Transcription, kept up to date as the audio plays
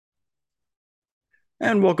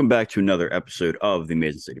And welcome back to another episode of the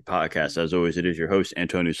Amazing City Podcast. As always, it is your host,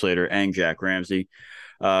 Antonio Slater and Jack Ramsey.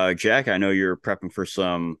 Jack, I know you're prepping for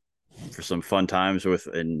some fun times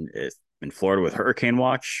in Florida with Hurricane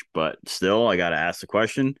Watch, but still, I got to ask the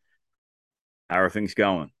question: how are things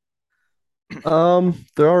going?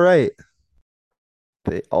 They're all right.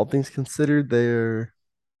 They all things considered, they're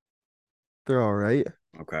all right.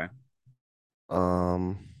 Okay,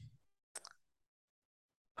 Um,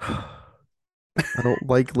 I don't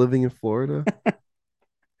like living in Florida,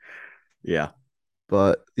 yeah,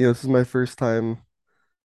 but this is my first time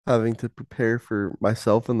having to prepare for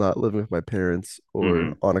myself and not living with my parents or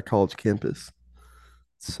hmm on a college campus.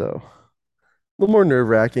 So, a little more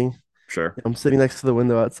nerve-wracking. sure, I'm sitting next to the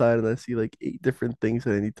window outside and I see like eight different things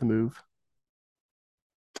that I need to move.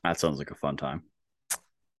 that sounds like a fun time.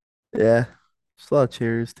 Yeah, just a lot of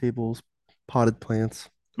chairs, tables, potted plants.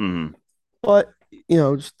 hmm But,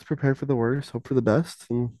 just prepare for the worst, hope for the best,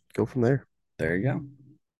 and go from there. There you go.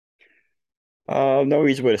 No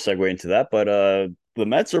easy way to segue into that, but the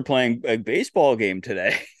Mets are playing a baseball game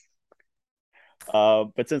today.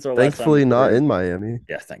 But since our last time Thankfully, not recording, in Miami.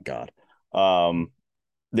 yeah, thank God. Um,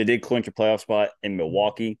 they did clinch a playoff spot in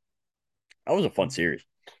Milwaukee. That was a fun series.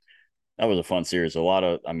 That was a fun series. A lot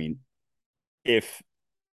of, I mean, if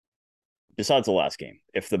besides the last game,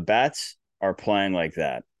 if the bats are playing like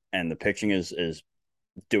that and the pitching is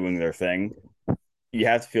doing their thing, you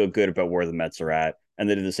have to feel good about where the Mets are at. And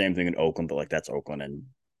they did the same thing in Oakland, but like that's Oakland, and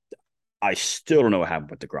I still don't know what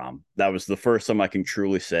happened with Degrom. That was the first time I can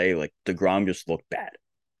truly say like Degrom just looked bad.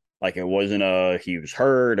 Like it wasn't a he was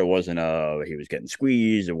hurt. It wasn't a he was getting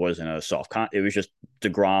squeezed. It wasn't a it was just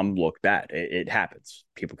Degrom looked bad. It happens.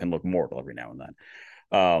 People can look mortal every now and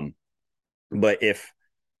then. But if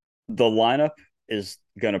the lineup is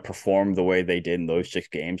going to perform the way they did in those 6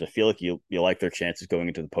 games, I feel like you like their chances going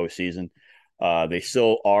into the postseason. They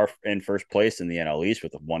still are in first place in the NL East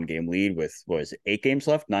with a 1 game lead with what is it, 8 games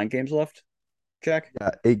left, 9 games left. Check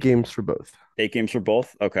Yeah, 8 games for both. 8 games for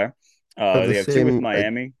both. Okay. I have the They have two with same.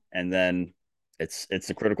 Miami, and then it's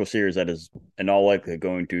a critical series that is in all likelihood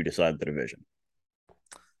going to decide the division.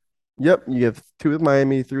 Yep, you have two with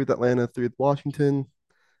Miami, three with Atlanta, three with Washington,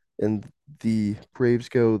 and the Braves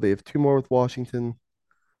go. They have two more with Washington,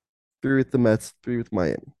 three with the Mets, three with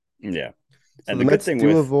Miami. Yeah, So and the the good Mets thing do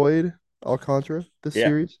with avoid Alcantara this yeah,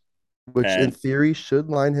 series, which in and theory should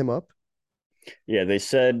line him up. yeah, they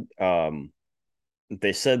said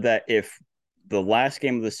that if the last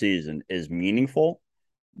game of the season is meaningful,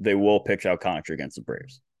 they will pitch out Contra against the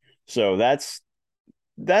Braves. So that's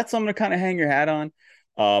something to kind of hang your hat on.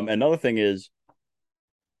 Another thing is,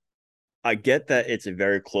 I get that it's a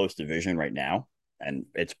very close division right now, and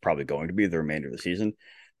it's probably going to be the remainder of the season.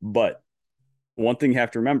 But one thing you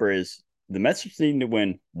have to remember is the Mets just need to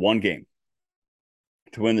win 1 game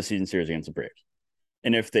to win the season series against the Braves.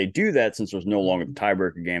 And if they do that, since there's no longer the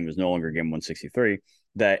tiebreaker game, there's no longer game 163,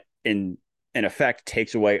 that in effect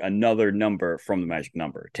takes away another number from the magic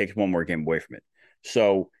number, it takes one more game away from it.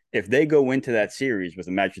 So if they go into that series with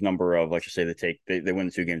a magic number of, let's just say they win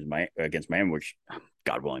the 2 games against Miami, which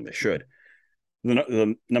God willing they should,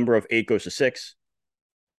 the number of 8 goes to 6,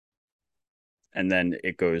 and then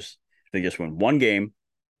it goes. They just win 1 game.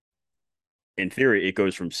 In theory, it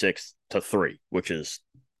goes from 6 to 3, which is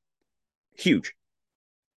huge,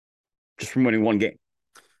 just from winning 1 game.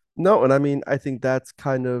 No, and I mean, I think a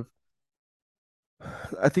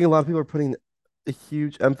lot of people are putting a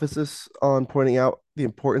huge emphasis on pointing out the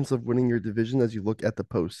importance of winning your division as you look at the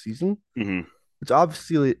postseason, Mm-hmm. which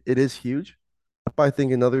obviously it is huge. But I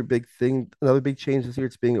think another big thing, another big change this year,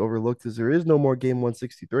 it's being overlooked is there is no more game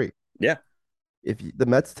 163. Yeah, If the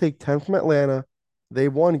Mets take 10 from Atlanta, they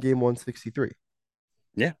won game 163.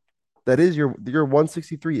 yeah, That is your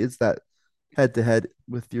 163 is that head to head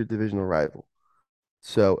with your divisional rival.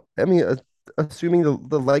 So, I mean, assuming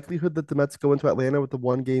the likelihood that the Mets go into Atlanta with the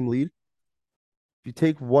 1 game lead, if you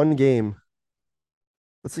take 1 game,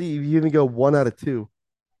 let's say you even go 1 out of 2,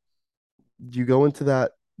 you go into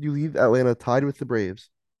that, you leave Atlanta tied with the Braves,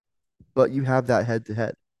 but you have that head to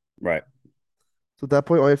head. right. So at that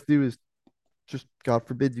point, all you have to do is just, God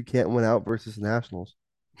forbid, you can't win out versus the Nationals.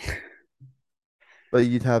 But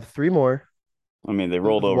you'd have three more I mean, they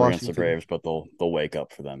rolled with over against the Washington. Braves, but they'll wake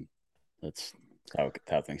up for them. That's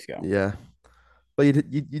how things go. Yeah. But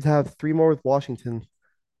you'd have three more with Washington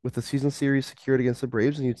with the season series secured against the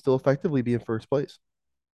Braves, and you'd still effectively be in first place.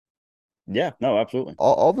 Yeah, no, absolutely.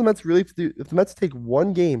 All the Mets really have to do, if the Mets take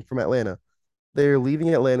 1 game from Atlanta, they're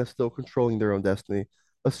leaving Atlanta still controlling their own destiny,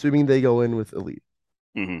 assuming they go in with a lead.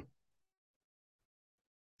 hmm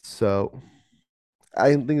So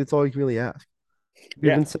I think that's all you can really ask. We've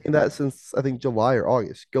Yeah. been saying that since I think July or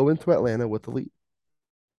August. Go into Atlanta with the lead.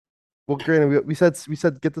 Well, granted, we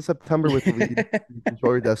said get to September with the lead, you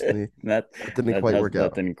control your destiny. that That didn't quite work that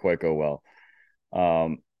out. didn't quite go well.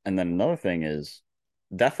 And then another thing is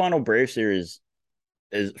that final Brave series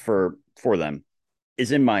is for them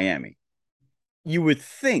is in Miami. You would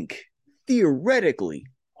think theoretically,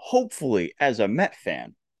 hopefully, as a Met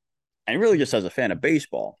fan, and really just as a fan of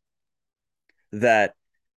baseball, that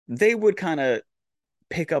they would kind of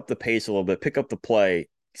pick up the pace a little bit, pick up the play,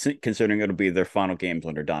 considering it'll be their final games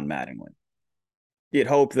under Don Mattingly. You'd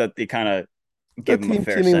hope that they kind of give That him a team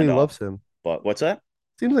fair seemingly send loves off. him. But what's that?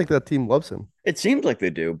 Seems like that team loves him. It seems like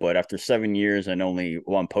they do, but after 7 years and only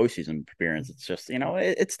one postseason appearance, it's just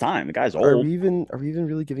it's time. The guy's Are old. we even are we even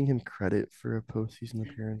really giving him credit for a postseason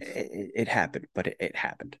appearance? It happened, but it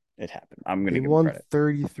happened. It happened. I'm gonna They give him won credit.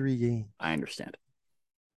 33 games. I understand.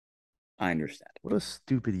 I understand. What a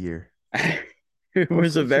stupid year. It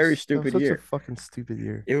was a very That was stupid such a year. fucking stupid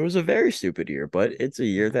year. It was a very stupid year, but it's a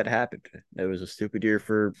year that happened. It was a stupid year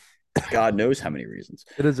for God knows how many reasons.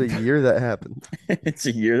 It is a year that happened. It's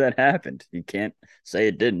a year that happened. You can't say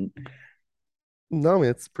it didn't. No, man,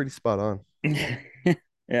 it's pretty spot on.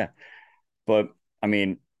 Yeah. But I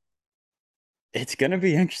mean, it's gonna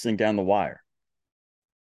be interesting down the wire.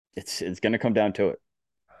 It's gonna come down to it.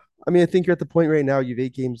 I mean, I think you're at the point right now, you've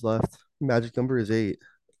 8 games left. Magic number is 8.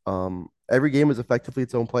 Every game is effectively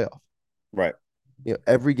its own playoff. Right.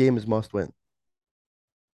 Every game is must win.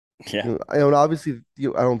 Yeah. Obviously,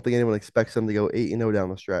 I don't think anyone expects them to go 8-0 down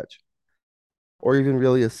the stretch, or even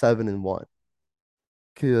really a 7-1,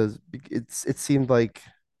 because it seemed like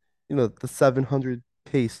the 700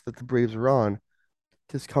 pace that the Braves were on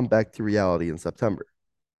just come back to reality in September.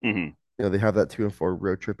 Hmm. They have that 2-4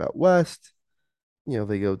 road trip out west.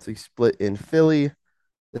 They go to split in Philly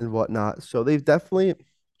and whatnot. So they've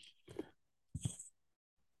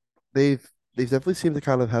they've definitely seemed to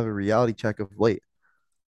kind of have a reality check of late.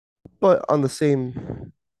 But on the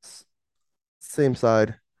same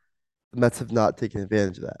side, the Mets have not taken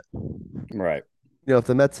advantage of that. Right. If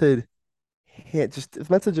the Mets had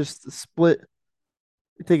just split,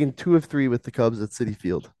 you're taking 2 of 3 with the Cubs at Citi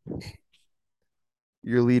Field.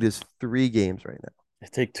 Your lead is 3 games right now. They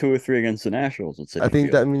take 2 or 3 against the Nationals at I City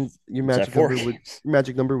think Field. that means Is that four games? your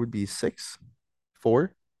magic number would be 6,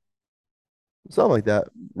 4, something like that. A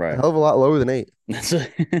Right. hell of a lot lower than 8. It's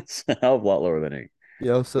a hell of a lot lower than 8.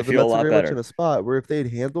 So I the feel a Mets are lot very much in better. a spot where if they'd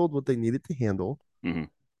handled what they needed to handle Hmm.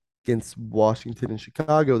 against Washington and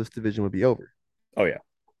Chicago, this division would be over. Oh yeah.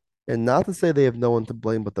 And not to say they have no one to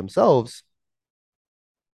blame but themselves,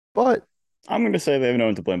 but I'm going to say they have no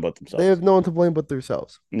one to blame but they themselves. have no one to blame but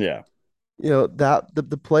themselves. Yeah. That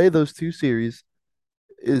the play of those 2 series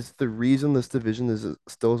is the reason this division is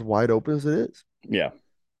still as wide open as it is. Yeah.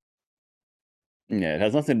 Yeah. It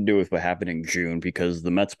has nothing to do with what happened in June because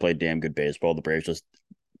the Mets played damn good baseball. The Braves just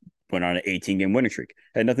went on an 18-game winning streak.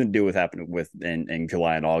 It had nothing to do with happening with in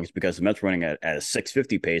July and August because the Mets were running at a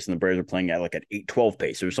 650 pace and the Braves were playing at like an 812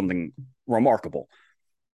 pace. It was something remarkable.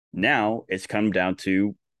 Now it's come down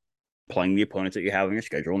to playing the opponents that you have on your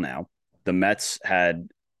schedule now. The Mets had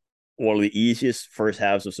one of the easiest first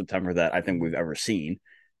halves of September that I think we've ever seen.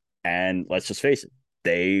 And let's just face it,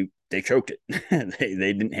 they choked it. They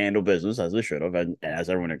didn't handle business as they should have, and as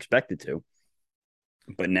everyone expected to.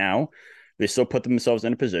 But now they still put themselves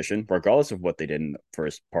in a position, regardless of what they did in the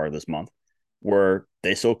first part of this month, where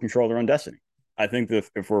they still control their own destiny. I think that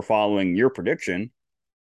if we're following your prediction,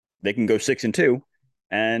 they can go 6-2,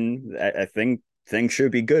 and I think things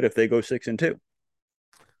should be good if they go 6-2.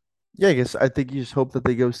 Yeah, I think you just hope that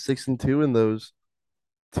they go 6-2 and those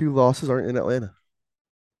 2 losses aren't in Atlanta.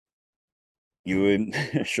 You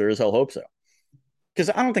would sure as hell hope so, because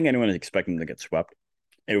I don't think anyone is expecting them to get swept.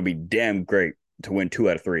 It would be damn great to win 2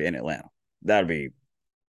 out of 3 in Atlanta. That'd be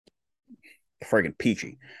friggin'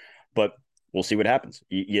 peachy. But we'll see what happens.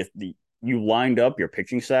 You lined up your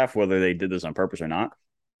pitching staff, whether they did this on purpose or not,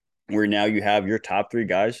 where now you have your top 3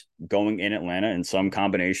 guys going in Atlanta in some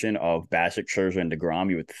combination of Bassitt, Scherzer, and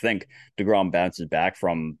DeGrom. You would think DeGrom bounces back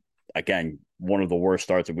from, again, one of the worst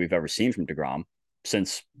starts that we've ever seen from DeGrom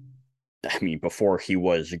since, I mean, before he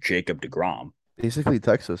was Jacob DeGrom. Basically,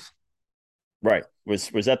 Texas. Right.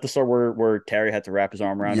 Was that the start where Terry had to wrap his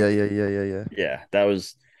arm around Yeah, him? yeah, yeah, yeah, yeah. Yeah, that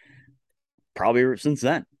was probably since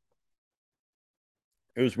then.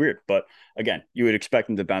 It was weird, but again, you would expect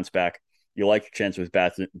him to bounce back. You like your chance with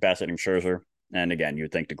Bassitt and Scherzer, and again, you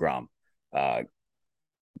would think Degrom uh,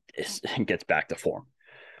 gets back to form,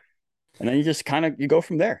 and then you just kind of you go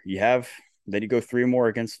from there. You go 3 more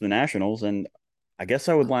against the Nationals, and I guess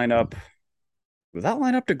I would line up. Would that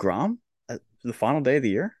line up Degrom at the final day of the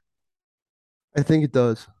year? I think it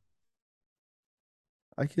does.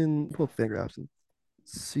 I can pull up Fangraphs and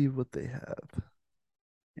see what they have.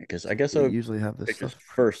 Because I guess They I would usually have this pick his stuff.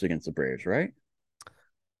 first against the Braves, right?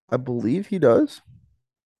 I believe he does.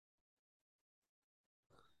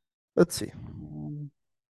 Let's see.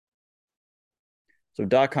 So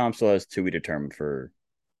 .com still has to be determined for.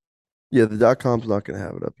 Yeah, the .com's not going to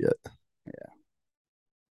have it up yet. Yeah,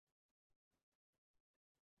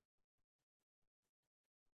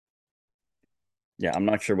 yeah. I'm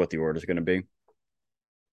not sure what the order is going to be.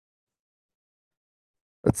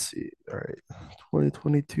 Let's see. All right.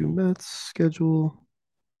 2022 Mets schedule.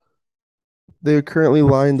 They're currently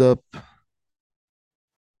lined up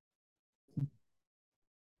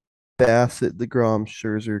Bassett, DeGrom,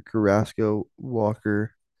 Scherzer, Carrasco,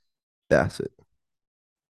 Walker, Bassett.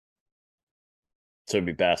 So it'd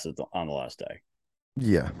be Bassett on the last day.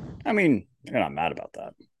 Yeah. I mean, you're not mad about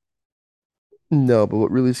that. No, but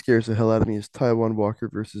what really scares the hell out of me is Taiwan Walker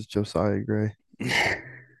versus Josiah Gray.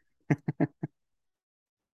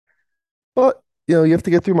 But, you have to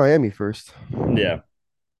get through Miami first. Yeah,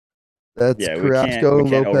 That's yeah. We can't Carrasco, we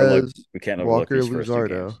can't overlook Lopez, we can't overlook Walker, these first two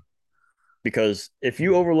Luzardo. games because if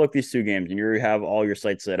you overlook these two games and you have all your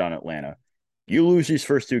sights set on Atlanta, you lose these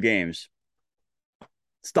first two games,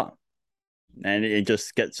 it's done, and it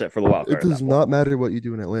just gets set for the wild It card at does that point. not matter what you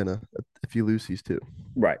do in Atlanta if you lose these two,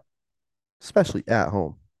 Right. especially at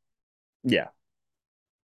home. Yeah.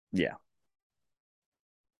 Yeah.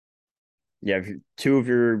 Yeah. If two of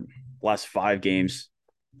your last five games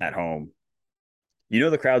at home, you know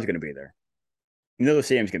the crowd's going to be there. You know the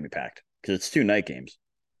stadium's going to be packed because it's two night games.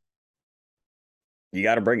 You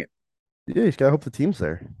got to bring it. Yeah, you just gotta hope the team's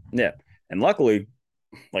there. Yeah. And luckily,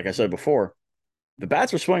 like I said before, the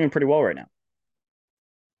bats are swinging pretty well right now.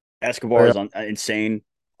 Escobar Yeah, is insane.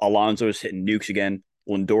 Alonso is hitting nukes again.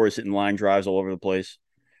 Lindor is hitting line drives all over the place.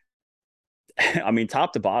 I mean,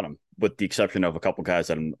 top to bottom, with the exception of a couple guys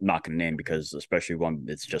that I'm not going to name because, especially one,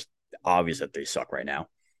 it's just obvious that they suck right now.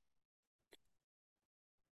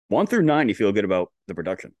 1 through 9, you feel good about the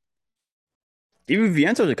production. Even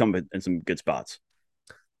Vientos have come in some good spots.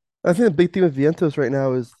 I think the big thing with Vientos right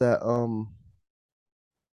now is that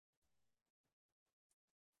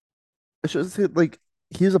it's just like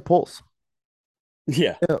he's a pulse.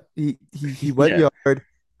 Yeah, He went yeah. yard.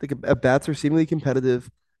 The bats are seemingly competitive.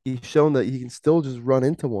 He's shown that he can still just run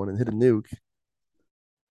into one and hit a nuke.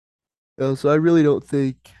 So I really don't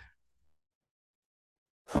think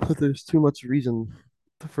that there's too much reason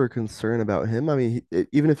for concern about him. I mean,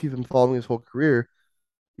 even if you've been following his whole career,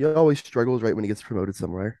 he always struggles right when he gets promoted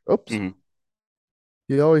somewhere. Oops. Mm-hmm.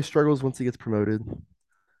 He always struggles once he gets promoted.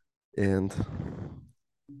 And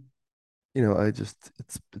I just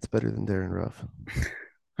it's better than Darren Ruff.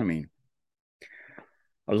 I mean,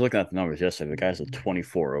 I was looking at the numbers yesterday. The guy's a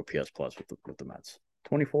 24 OPS plus with the Mets.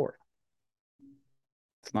 24.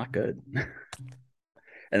 It's not good,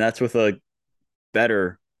 and that's with a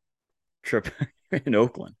better trip in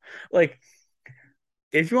Oakland. Like,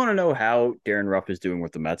 if you want to know how Darren Ruff is doing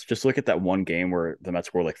with the Mets, just look at that one game where the Mets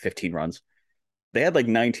scored like 15 runs. They had like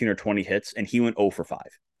 19 or 20 hits, and he went 0 for 5.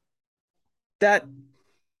 That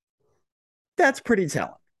that's pretty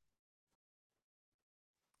telling.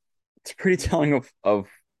 It's pretty telling of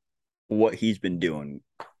what he's been doing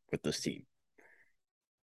with this team.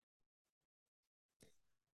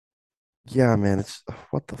 Yeah, man, it's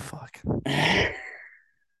what the fuck. It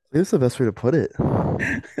It's the best way to put it.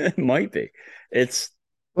 might be. It's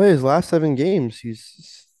Wait, his last 7 games, he's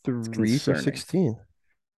it's 3 for concerning, 16.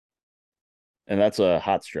 and that's a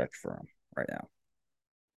hot stretch for him right now.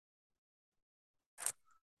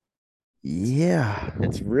 Yeah.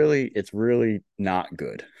 It's really not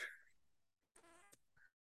good.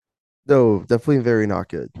 No, definitely very not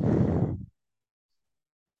good.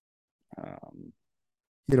 Um,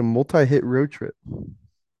 He had a multi-hit road trip.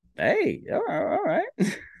 hey, all right.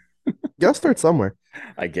 You gotta start somewhere.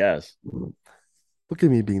 I guess. Look at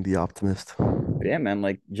me being the optimist. But yeah, man.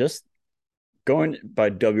 Like just going by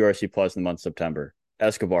WRC plus in the month of September.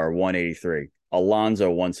 Escobar 183, Alonso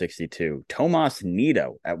 162, Tomas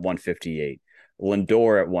Nido at 158,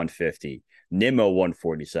 Lindor at 150, Nimmo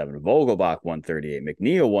 147, Vogelbach 138,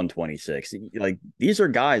 McNeil 126. Like these are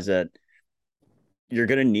guys that you're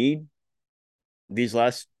gonna need this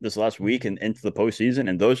last week and into the postseason,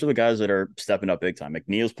 and those are the guys that are stepping up big time.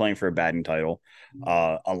 McNeil's playing for a batting title.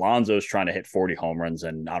 Alonso's trying to hit 40 home runs,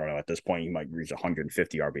 and I don't know at this point he might reach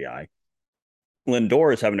 150 RBI.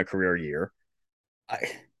 Lindor is having a career year. I,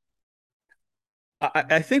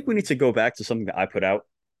 I think we need to go back to something that I put out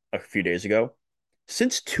a few days ago.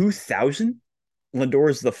 Since 2000, Lindor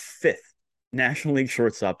is the fifth National League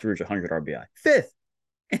shortstop to reach 100 RBI. Fifth.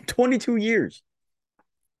 in 22 years.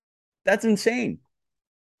 That's insane.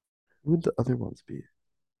 Who would the other ones be?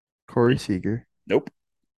 Corey Seager. Nope.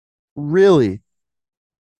 Really?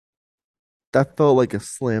 That felt like a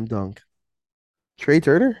slam dunk. Trey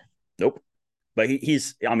Turner? Nope. But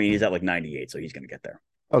I mean, he's at like 98, so he's going to get there.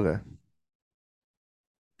 Okay.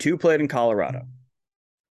 Two played in Colorado.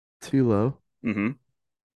 Too low. Mm-hmm.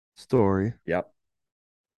 Story. Yep.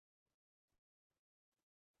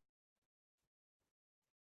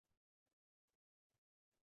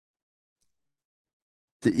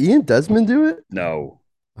 Did Ian Desmond do it? No.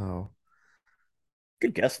 Oh.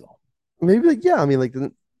 Good guess, though. Maybe like yeah, I mean like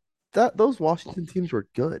that those Washington teams were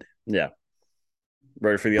good. Yeah.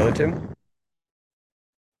 Ready for the other two?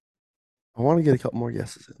 I want to get a couple more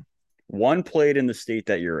guesses in. One played in the state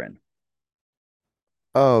that you're in.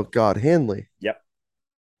 Oh God, Hanley. Yep.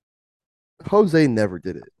 Jose never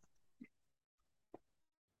did it.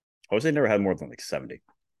 Jose never had more than like 70.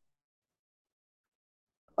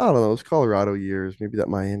 I don't know. Those Colorado years, maybe that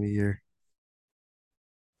Miami year.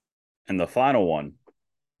 And the final one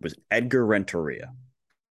was Edgar Renteria.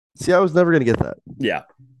 See, I was never gonna get that. Yeah.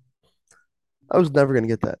 I was never gonna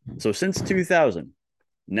get that. So since 2000,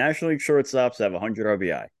 National League shortstops have 100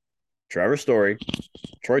 RBI. Trevor Story,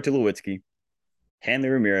 Troy Tulowitzki, Hanley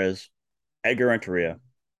Ramirez, Edgar Renteria,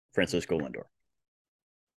 Francisco Lindor.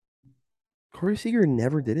 Corey Seager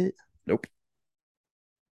never did it. Nope.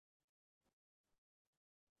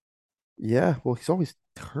 Yeah, well, he's always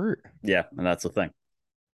hurt. Yeah, and that's the thing.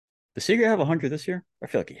 Does Seager have 100 this year? I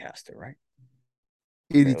feel like he has to, right?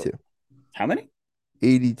 82. How many?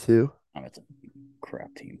 82. Oh, it's a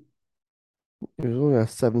crap team. He was only a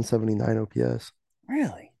 779 OPS.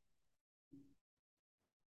 Really?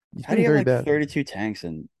 He's How do been you have very like bad. 32 tanks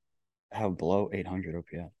and have below 800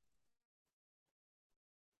 OPS?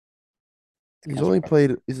 It's He's kind of only surprising.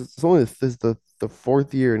 played. It's only the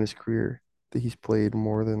fourth year in his career that he's played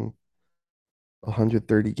more than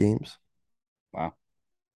 130 games. Wow.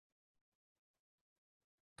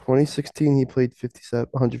 2016 he played 57,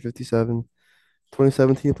 157.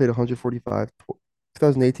 2017 he played 145.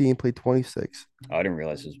 2018 he played 26. Oh, I didn't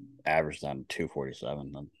realize his average down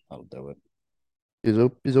 247. Then that'll do it.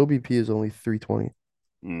 His OBP is only 320.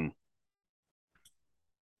 Mm.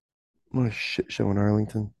 What a shit show in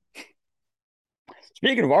Arlington.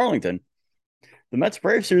 Speaking of Arlington, the Mets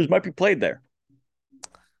Braves series might be played there.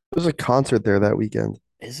 There's a concert there that weekend.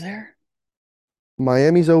 Is there?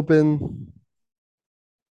 Miami's open.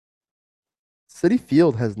 City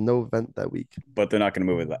Field has no event that week. But they're not going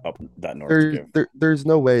to move it up that north to give. There's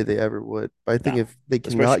no way they ever would. But I think No, if they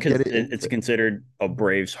especially cannot because get it it's into, considered a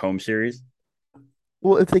Braves home series.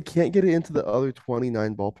 well, if they can't get it into the other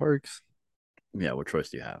 29 ballparks, Yeah, what choice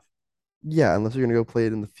do you have? yeah, unless you're gonna go play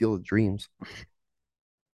it in the Field of Dreams, which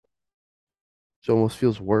almost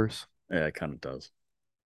feels worse. Yeah, it kind of does.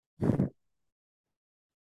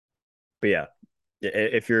 But yeah,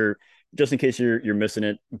 if you're just in case you're missing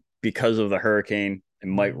it because of the hurricane, it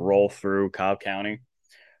might roll through Cobb County.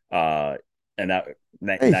 Uh, and I in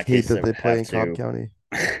that hate case, that they they would play have in Cobb to. County.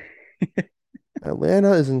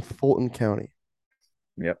 Atlanta is in Fulton County.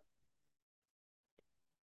 Yep.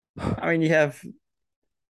 I mean, you have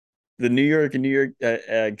the New York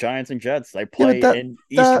Giants and Jets. They Yeah, but play in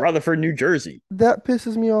East that Rutherford, New Jersey. that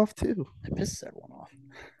pisses me off too. It pisses everyone off.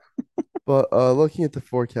 But looking at the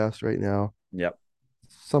forecast right now, Yep.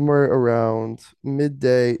 somewhere around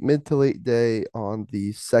midday, mid to late day on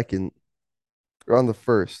the second or on the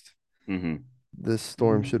first, Mm-hmm. this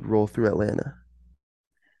storm should roll through Atlanta.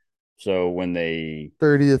 So when they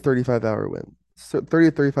 30 to 35 hour wind. So 30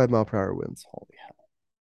 to 35 mile per hour winds. holy hell,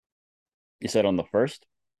 you said on the first.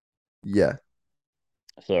 Yeah.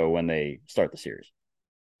 So when they start the series,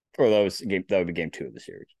 or that would be game two of the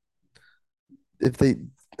series. If they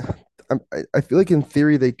I feel like in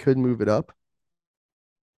theory they could move it up.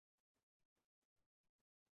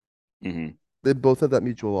 Mm-hmm. They both have that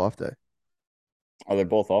mutual off day. Are they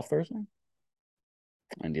both off Thursday?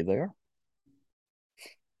 Indeed, they are.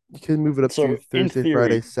 You could move it up to So in Thursday, Friday,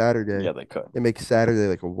 theory, Saturday. yeah, they could. It makes Saturday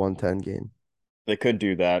like a 110 game. They could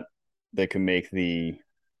do that. They could make the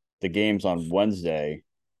games on Wednesday.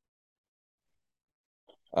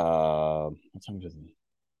 What time is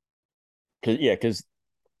it? Because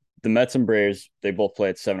the Mets and Braves they both play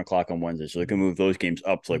at 7 o'clock on Wednesday, so they can move those games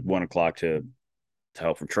up to like 1 o'clock to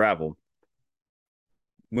help from travel.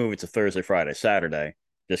 Move it to Thursday, Friday, Saturday.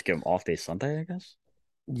 Just give them off day Sunday, I guess.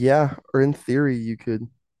 Yeah, or in theory you could.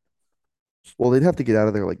 Well, they'd have to get out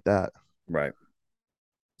of there like that. Right.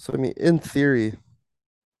 So I mean, in theory,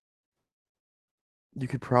 you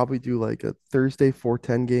could probably do like a Thursday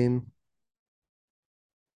 410 game,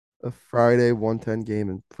 a Friday 110 game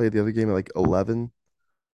and play the other game at like 11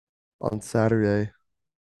 on Saturday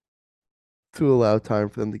to allow time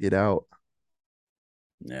for them to get out.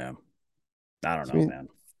 Yeah. I don't I know, mean, man.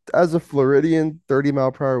 as a Floridian,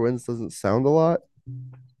 30-mile-per-hour winds doesn't sound a lot,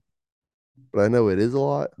 but I know it is a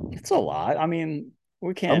lot. It's a lot. I mean, we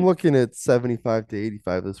I'm can't. looking at 75 to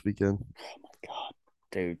 85 this weekend. Oh my God,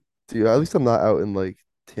 dude. Dude, at least I'm not out in like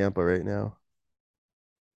Tampa right now.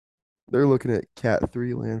 They're looking at Cat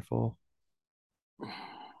 3 landfall.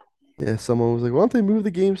 Yeah, someone was like, why don't they move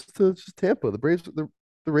the games to just Tampa? The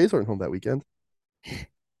Rays aren't home that weekend.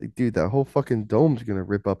 Like, dude, that whole fucking dome's gonna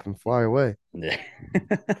rip up and fly away. Yeah.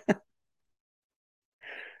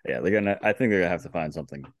 Yeah, they're gonna. I think they're gonna have to find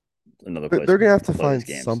something, another place They're to gonna have to play these find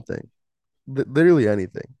games. something, literally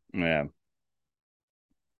anything. Yeah,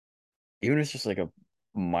 even if it's just like a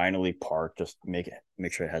minor league park, just make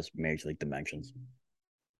sure it has major league dimensions.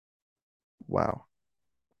 Wow.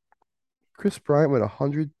 Chris Bryant went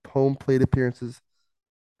 100 home plate appearances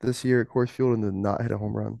this year at Coors Field and did not hit a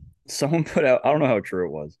home run. Someone put out. I don't know how true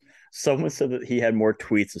it was. Someone said that he had more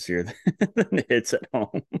tweets this year than hits at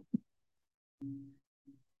home.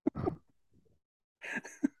 I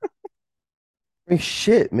mean,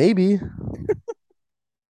 shit, maybe.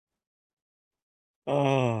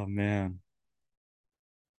 Oh man,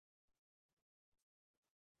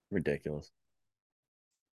 ridiculous.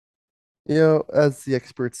 As the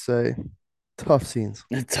experts say, tough scenes.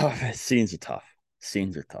 Tough. Scenes are tough.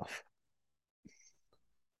 Scenes are tough.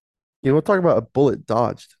 We'll talk about a bullet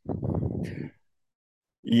dodged.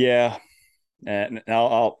 Yeah, and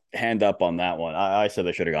I'll hand up on that one. I said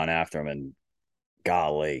they should have gone after him, and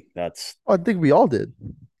golly, that's Oh, I think we all did.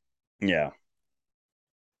 yeah.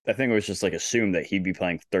 I think it was just like assumed that he'd be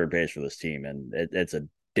playing third base for this team, and it's a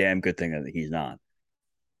damn good thing that he's not.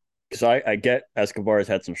 Because I get Escobar has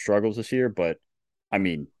had some struggles this year, but I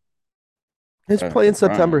mean, His play in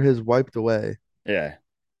September Ryan, has wiped away. yeah,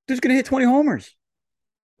 dude's gonna hit 20 homers.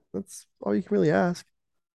 That's all you can really ask.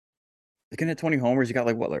 He's gonna hit 20 homers. He got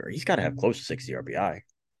like what? Like, he's got to have close to 60 RBI.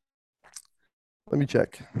 Let me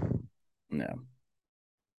check. No,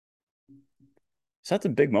 so that's a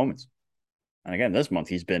big moments. And again, this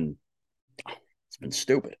month it's been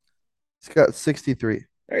stupid. He's got 63.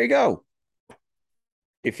 There you go.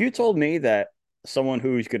 If you told me that someone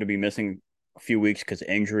who's going to be missing a few weeks because of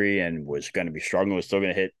injury and was going to be struggling was still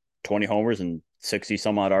going to hit 20 homers and 60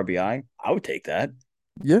 some odd RBI would take that. Are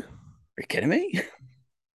Yeah. you kidding me?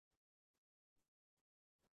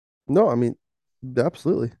 No, I mean,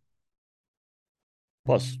 absolutely.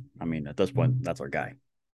 Plus, I mean, at this point, that's our guy.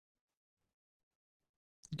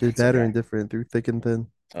 Good, That's our bad, or guy. indifferent through thick and thin.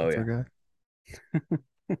 Oh, That's our yeah. guy.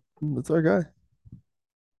 That's our guy.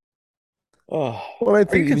 Oh, Well, I are you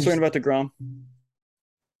think concerned about the Grom?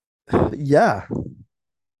 yeah,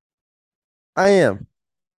 I am.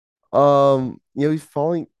 He's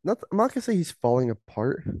falling. Not, I'm not gonna say he's falling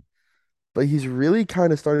apart, but he's really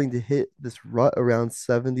kind of starting to hit this rut around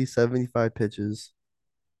 70, 75 pitches.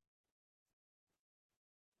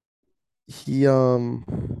 He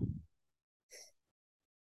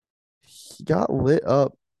got lit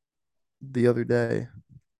up the other day.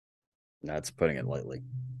 That's putting it lightly.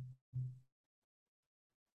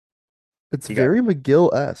 It's He got very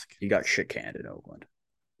McGill-esque. he got shit canned in Oakland.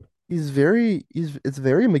 It's very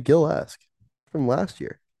McGill-esque from last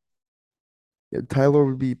year. Tyler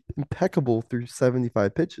would be impeccable through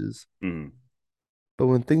 75 pitches, Mm, but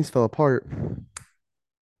when things fell apart,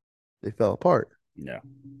 they fell apart. yeah.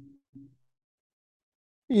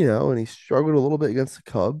 And he struggled a little bit against the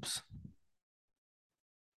Cubs.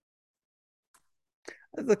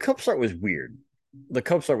 The Cub start was weird. The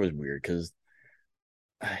Cub start was weird because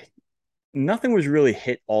nothing was really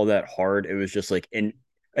hit all that hard. It was just like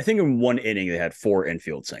I think in one inning they had four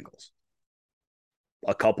infield singles,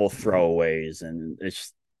 a couple throwaways, and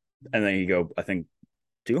then you go, I think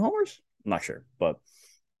two homers. I'm not sure, but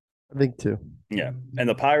I think too. yeah. And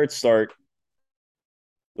the Pirates start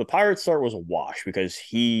was a wash because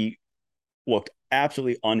he looked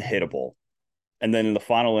absolutely unhittable. And then in the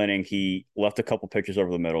final inning, he left a couple pitches over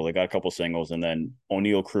the middle. They got a couple singles, and then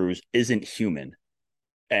O'Neill Cruz isn't human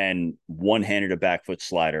and one-handed a back foot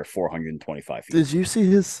slider 425 feet. Did you see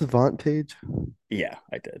his Savant page? Yeah,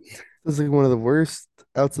 I did. This is like one of the worst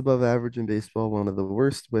outs above average in baseball, one of the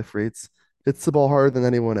worst whiff rates. Hits the ball harder than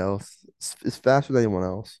anyone else. It's faster than anyone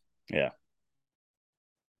else. Yeah,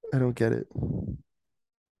 I don't get it.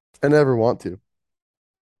 I never want to.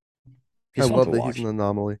 I he's fun to love that he's an watch.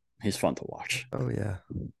 anomaly. He's fun to watch. Oh yeah.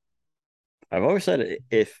 I've always said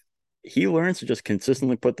if he learns to just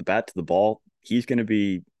consistently put the bat to the ball,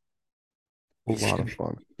 A lot of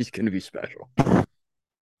fun. he's gonna be special.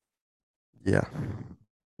 Yeah.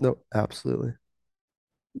 No, absolutely.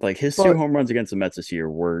 Like his two But home runs against the Mets this year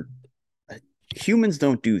were humans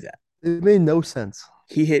don't do that. it made no sense.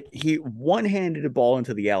 He one handed a ball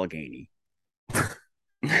into the Allegheny.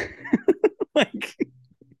 Like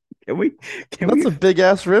can we can That's we a big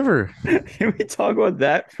ass river. can we talk about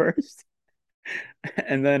that first?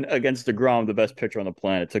 And then against DeGrom, the best pitcher on the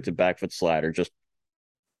planet, took a back foot slider, just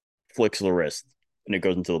flicks the wrist, and it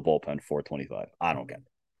goes into the bullpen 425. I don't get it.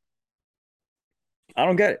 I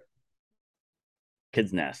don't get it.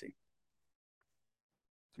 Kid's nasty.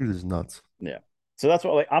 Dude is nuts. Yeah. So that's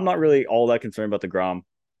what like I'm not really all that concerned about DeGrom.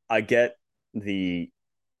 I get the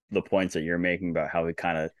the points that you're making about how he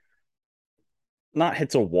kind of not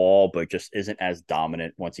hits a wall, but just isn't as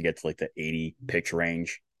dominant once you get to like the 80 pitch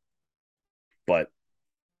range. But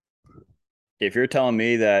if you're telling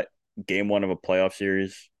me that game one of a playoff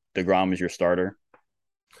series, DeGrom is your starter,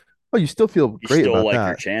 Oh, you still feel you great still about like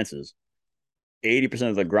your that. chances. 80%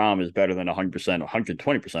 of the Grom is better than 100%,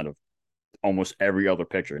 120% of almost every other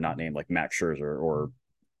pitcher not named like Max Scherzer or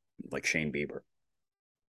like Shane Bieber.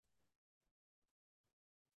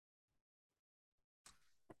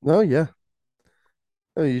 No, yeah.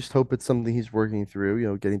 No, you just hope it's something he's working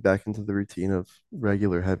through, getting back into the routine of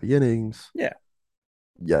regular heavy innings, Yeah.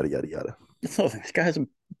 yada, yada, yada. So this guy hasn't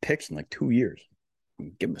pitched in like 2 years.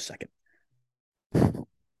 Give him a second.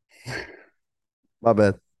 My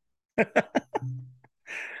bad. That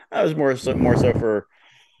was more so for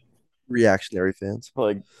Reactionary fans.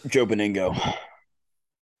 like Joe Beningo.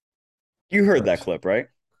 You heard that Sucks. clip, right?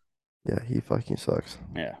 Yeah, he fucking sucks.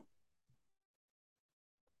 Yeah.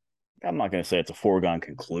 I'm not going to say it's a foregone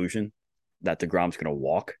conclusion that DeGrom's going to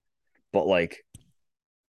walk, but like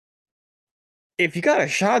if you got a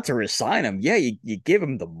shot to resign him, yeah, you give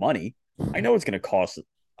him the money. I know it's going to cost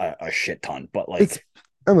a shit ton, but It's, like,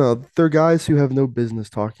 I don't know. They're guys who have no business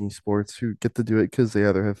talking sports who get to do it because they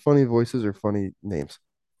either have funny voices or funny names.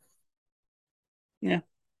 yeah,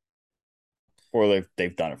 or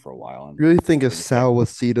they've done it for a while and You really think a they just care. Sal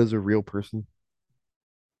Lacita's a real person?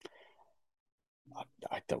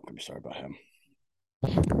 I don't get me started about him.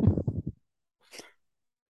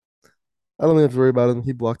 I don't have to worry about him.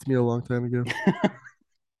 He blocked me a long time ago.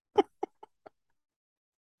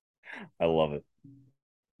 I love it,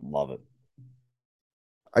 love it.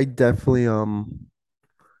 I definitely got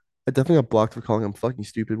blocked for calling him fucking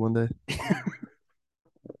stupid one day.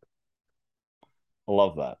 I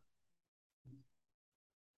love that.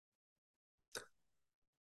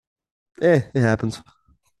 It happens.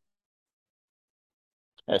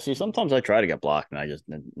 Yeah, see, sometimes I try to get blocked and it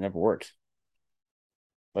never works.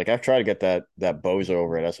 Like I've tried to get that bozo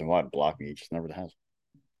over at SNY to block me, he just never has.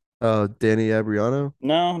 Danny Abriano.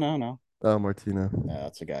 No, no, no. Oh, Martino. Yeah,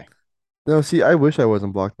 that's a guy. No, see, I wish I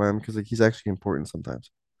wasn't blocked by him because like he's actually important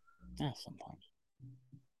sometimes. Yeah, sometimes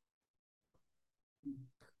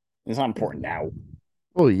it's not important now.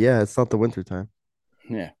 Oh yeah, it's not the winter time.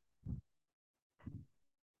 Yeah,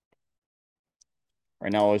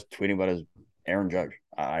 right now I was tweeting about his Aaron Judge.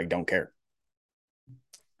 I don't care.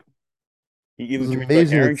 He either It's tweets about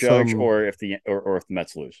amazing Aaron that Judge some or if the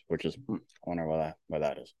Mets lose, which is I wonder why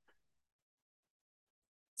that is.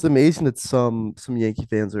 it's amazing that some Yankee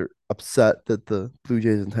fans are upset that the Blue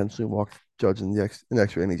Jays intentionally walked Judge in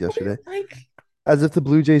extra innings yesterday, Like as if the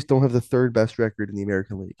Blue Jays don't have the third best record in the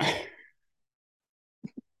American League.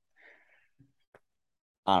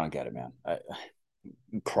 I don't get it, man.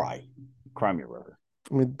 Cry, cry me a river.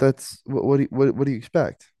 I mean, that's what do you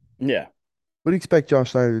expect? Yeah, What do you expect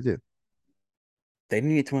Josh Snyder to do? they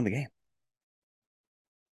need to win the game.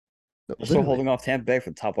 No, They're still literally, holding off Tampa Bay for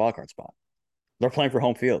the top wildcard spot. They're playing for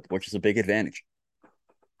home field, which is a big advantage.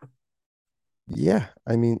 yeah.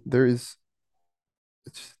 I mean, it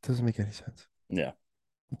just doesn't make any sense. Yeah,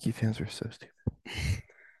 Yankee fans are so stupid.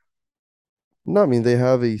 No, I mean they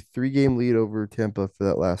have a 3 game lead over Tampa for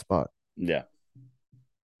that last spot, yeah,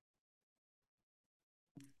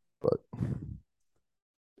 but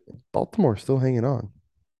Baltimore's still hanging on.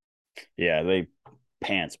 yeah. They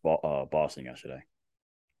pants Boston yesterday.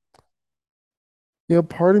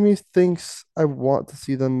 Part of me thinks I want to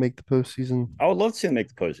see them make the postseason. I would love to see them make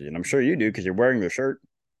the postseason. I'm sure you do because you're wearing their shirt.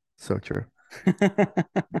 So true.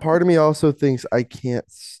 Part of me also thinks I can't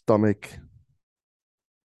stomach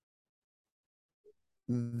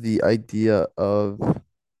the idea of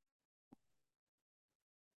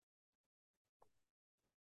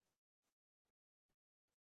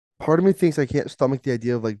part of me thinks I can't stomach the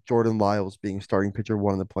idea of like Jordan Lyles being starting pitcher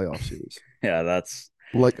one in the playoff series. Yeah, that's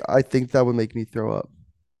Like I think that would make me throw up.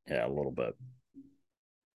 yeah, a little bit,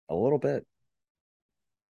 a little bit.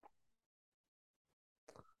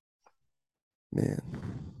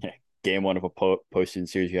 Man. Yeah. game one of a postseason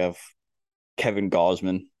series, you have Kevin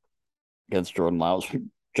Gosman against Jordan Lyles,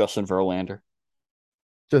 Justin Verlander.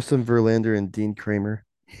 Justin Verlander and Dean Kramer.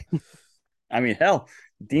 I mean, hell,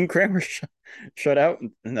 Dean Kramer shut out.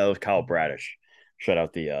 No, it was Kyle Bradish shut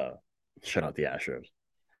out the Astros.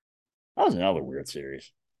 That was another weird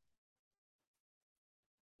series,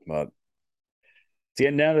 but it's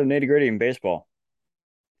getting down to the nitty gritty in baseball.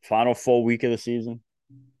 Final full week of the season.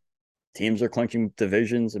 Teams are clinching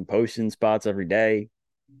divisions and posting spots every day.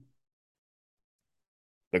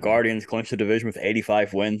 The Guardians clinched the division with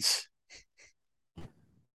 85 wins.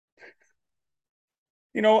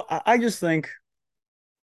 I just think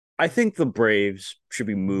the Braves should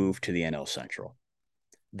be moved to the NL Central.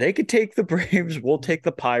 They could take the Braves. We'll take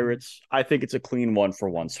the Pirates. I think it's a clean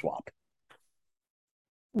 1-for-1 swap.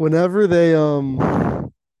 Whenever they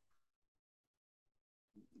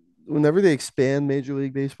whenever they expand Major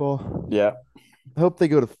League Baseball, Yeah, I hope they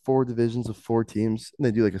go to four divisions of four teams and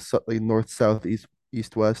they do like north, south,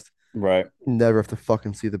 east, west. right. Never have to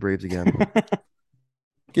fucking see the Braves again.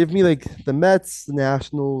 Give me like the Mets, the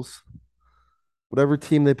Nationals, whatever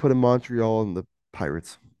team they put in Montreal, and the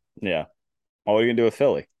Pirates. Yeah. What are you gonna do with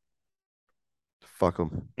Philly? Fuck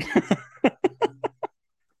them.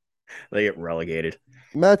 They get relegated.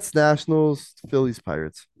 Mets, Nationals, Phillies,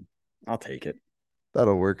 Pirates. I'll take it.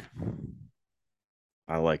 That'll work.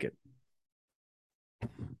 I like it.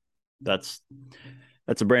 That's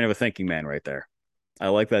a brain of a thinking man right there. I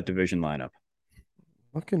like that division lineup.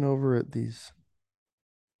 Looking over at these.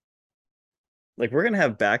 Like we're gonna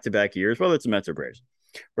have back-to-back years, whether it's the Mets or Braves.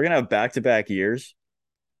 We're gonna have back-to-back years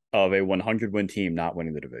of a 100 win team not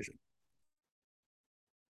winning the division.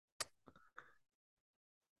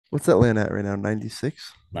 What's Atlanta at right now?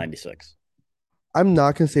 96? 96. I'm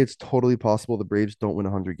not going to say it's totally possible the Braves don't win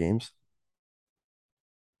 100 games,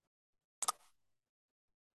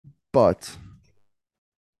 but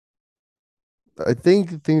I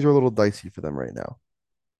think things are a little dicey for them right now.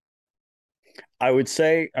 I would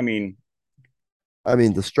say, I mean,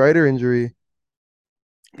 the Strider injury,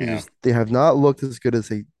 yeah, they have not looked as good as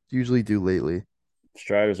they usually do lately.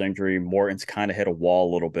 Strider's injury, Morton's kind of hit a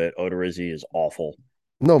wall a little bit. Odorizzi is awful.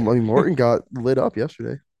 No, I mean, Morton got lit up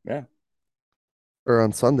yesterday Yeah. or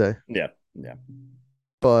on Sunday. Yeah. Yeah.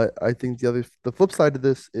 But I think the flip side of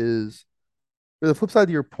this is, or the flip side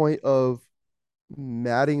to your point of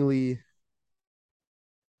Mattingly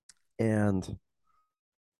and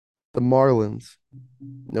the Marlins,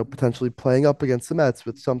 potentially playing up against the Mets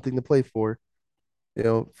with something to play for,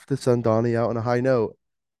 to send Donnie out on a high note.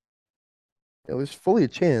 There's fully a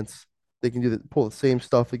chance they can pull the same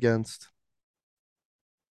stuff against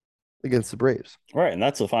the Braves. Right. And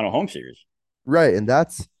that's the final home series. Right, and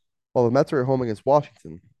that's while the Mets are at home against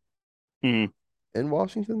Washington. Mm-hmm. In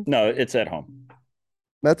Washington? No, it's at home.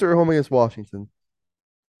 Mets are at home against Washington.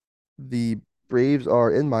 The Braves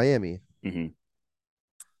are in Miami. Mm-hmm.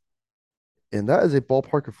 And that is a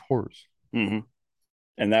ballpark of horrors. Mm-hmm.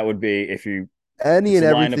 And that would be if you Any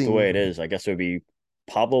and line up the way it everything. is, I guess it would be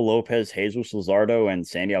Pablo Lopez, Jesus Luzardo, and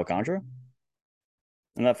Sandy Alcantara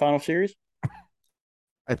in that final series.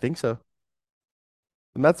 I think so.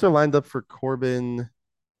 The Mets are lined up for Corbin.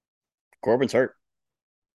 Corbin's hurt.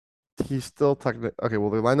 He's still technically okay. Well,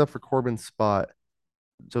 they're lined up for Corbin's spot,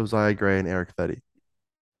 Josiah Gray and Eric Fetty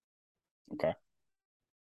Okay.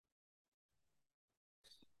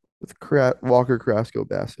 with Walker, Carrasco,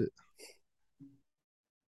 Bassett.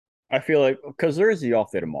 I feel like because there is the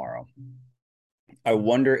off day tomorrow. I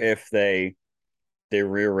wonder if they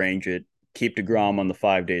rearrange it, keep DeGrom on the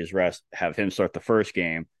 5 days rest, have him start the first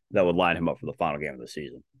game. That would line him up for the final game of the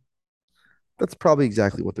season. That's probably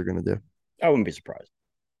exactly what they're going to do. I wouldn't be surprised.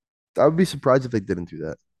 I would be surprised if they didn't do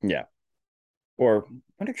that. Yeah. Or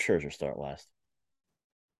when did Scherzer start last?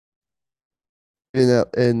 In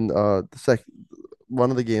the second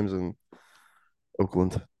one of the games in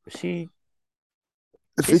Oakland. Was he?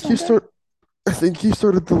 I Was he think he Sunday? start. I think he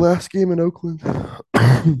started the last game in Oakland.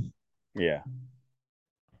 Yeah.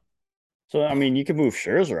 So you could move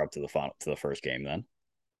Scherzer up to the first game then,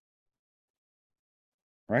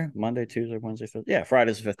 right? Monday, Tuesday, Wednesday, Thursday. Yeah,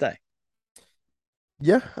 Friday's the fifth day.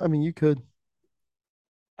 Yeah, I mean you could.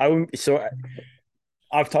 I would. So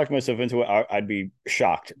I've talked myself into it. I'd be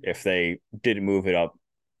shocked if they didn't move it up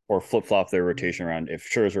or flip flop their rotation around if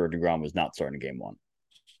Scherzer or Degrom was not starting game one.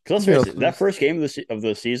 Because let's face it, that first game of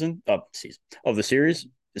the season of the series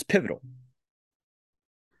is pivotal.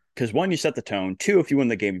 Because one, you set the tone. Two, if you win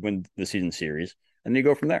the game, you win the season series, and then you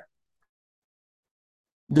go from there.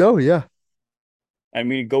 No, yeah.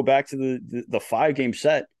 Go back to the 5 game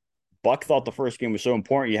set. Buck thought the first game was so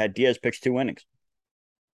important. You had Diaz pitch 2 innings.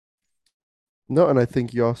 No, and I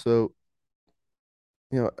think you also,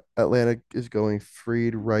 Atlanta is going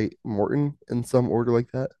Freed, Wright, Morton in some order like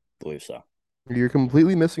that. Believe so. You're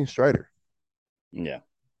completely missing Strider. Yeah.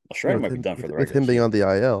 Well, Strider might be done for the With regular him being on season.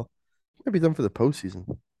 the IL, might be done for the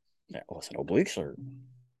postseason. Yeah, listen, obliques are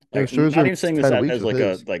like not Scherzer even missed saying this 10 weeks as with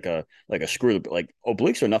like a his. screw. Like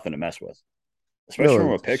obliques are nothing to mess with, especially from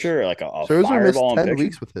No, a pitcher like a Scherzer missed fireball in 10 pitching.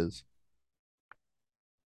 weeks with his.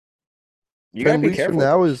 You got to 10 be weeks from careful with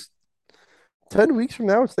now those. is 10 weeks from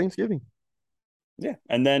now it's Thanksgiving. Yeah,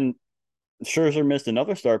 and then Scherzer missed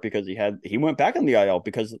another start because he went back on the IL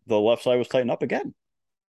because the left side was tightened up again.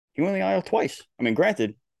 He went on the IL twice. I mean,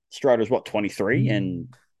 granted, Strider's what 23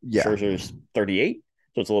 and Yeah. Scherzer's 38,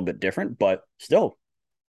 so it's a little bit different, but still,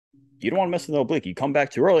 you don't want to mess with the oblique. You come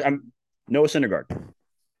back too early. I'm Noah Syndergaard.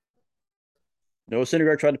 Noah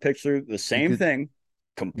Syndergaard tried to pitch through the You same could, thing, yep.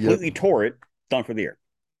 completely tore it, done for the year.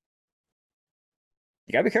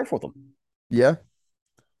 You gotta be careful with them. Yeah.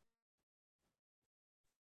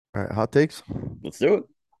 All right. Hot takes. Let's do it.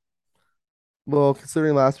 Well,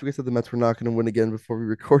 considering last week I said the Mets were not going to win again before we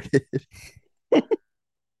recorded, I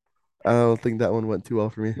don't think that one went too well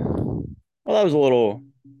for me. Well, that was a little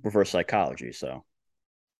reverse psychology. So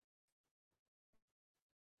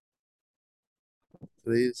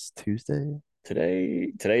Today's Tuesday.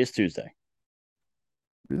 today is Tuesday.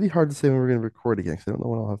 Really hard to say when we're going to record again because I don't know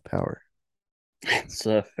when I'll have power. It's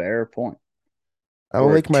a fair point. I will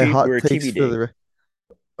make my We're hot a takes for TBD. the.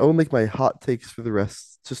 I will make my hot takes for the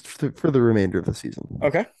rest, just for the remainder of the season.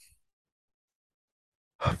 Okay.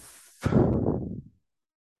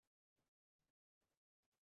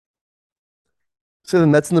 So the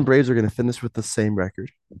Mets and the Braves are going to finish with the same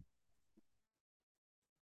record,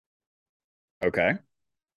 Okay.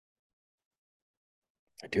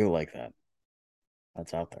 I do like that.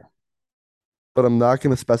 That's out there. but I'm not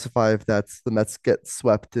going to specify if that's the Mets get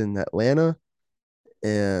swept in Atlanta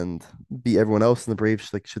and beat everyone else, and the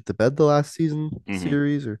Braves like shit the bed the last season Mm-hmm.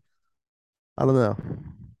 series, or I don't know.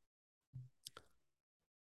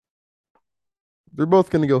 They're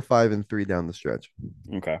both going to go 5-3 down the stretch,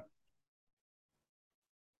 Okay.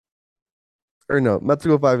 or no, Mets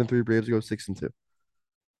will go 5-3, Braves go 6-2.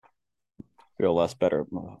 Feel less better,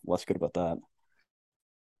 less good about that.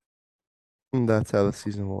 And that's how the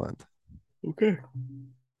season will end. Okay.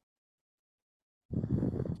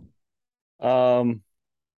 Um.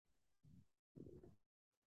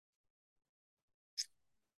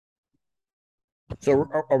 So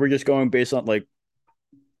are we just going based on like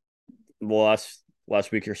the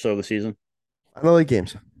last week or so of the season? I don't like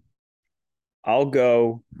games. I'll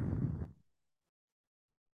go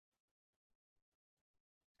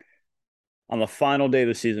on the final day of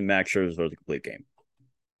the season. Max Scherzer was a complete game.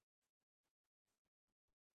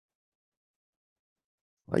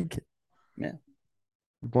 Like it. Yeah.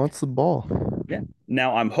 He wants the ball. Yeah.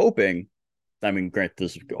 Now I'm hoping. I mean, grant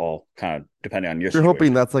this is all kind of depending on your You're hoping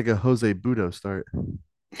situation. that's like a Jose Budo start.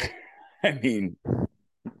 I mean,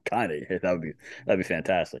 kind of that'd be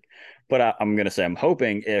fantastic. But I'm gonna say I'm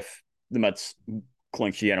hoping if the Mets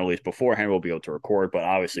clinch the NL East beforehand, we'll be able to record. But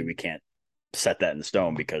obviously, we can't set that in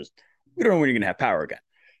stone because we don't know when you're gonna have power again.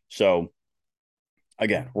 So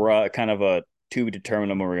again, we're kind of a to be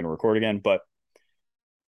determined when we're gonna record again. But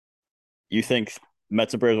you think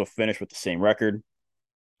Mets and Braves will finish with the same record?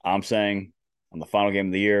 I'm saying on the final game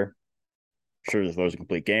of the year, sure this was a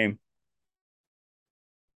complete game.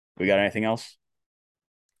 We got anything else?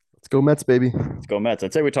 Let's go Mets, baby. Let's go Mets.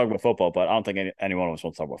 I'd say we talk about football, but I don't think any one of us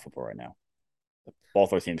wants to talk about football right now.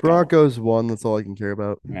 Both our teams kind of Broncos won. That's all I can care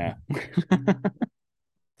about. yeah.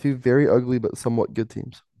 Two very ugly but somewhat good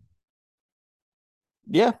teams.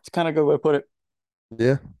 Yeah, it's kind of a good way to put it.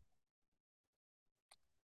 Yeah.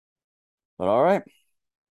 But all right.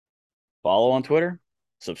 Follow on Twitter,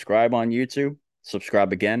 subscribe on YouTube,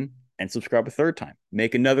 subscribe again, and subscribe a third time.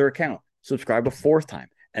 Make another account, subscribe a fourth time.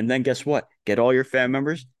 And then guess what? Get all your fan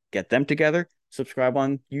members, get them together, subscribe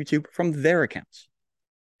on YouTube from their accounts.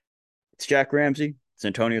 It's Jack Ramsey, it's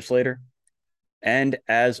Antonio Slater, and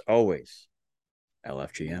as always,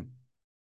 LFGM.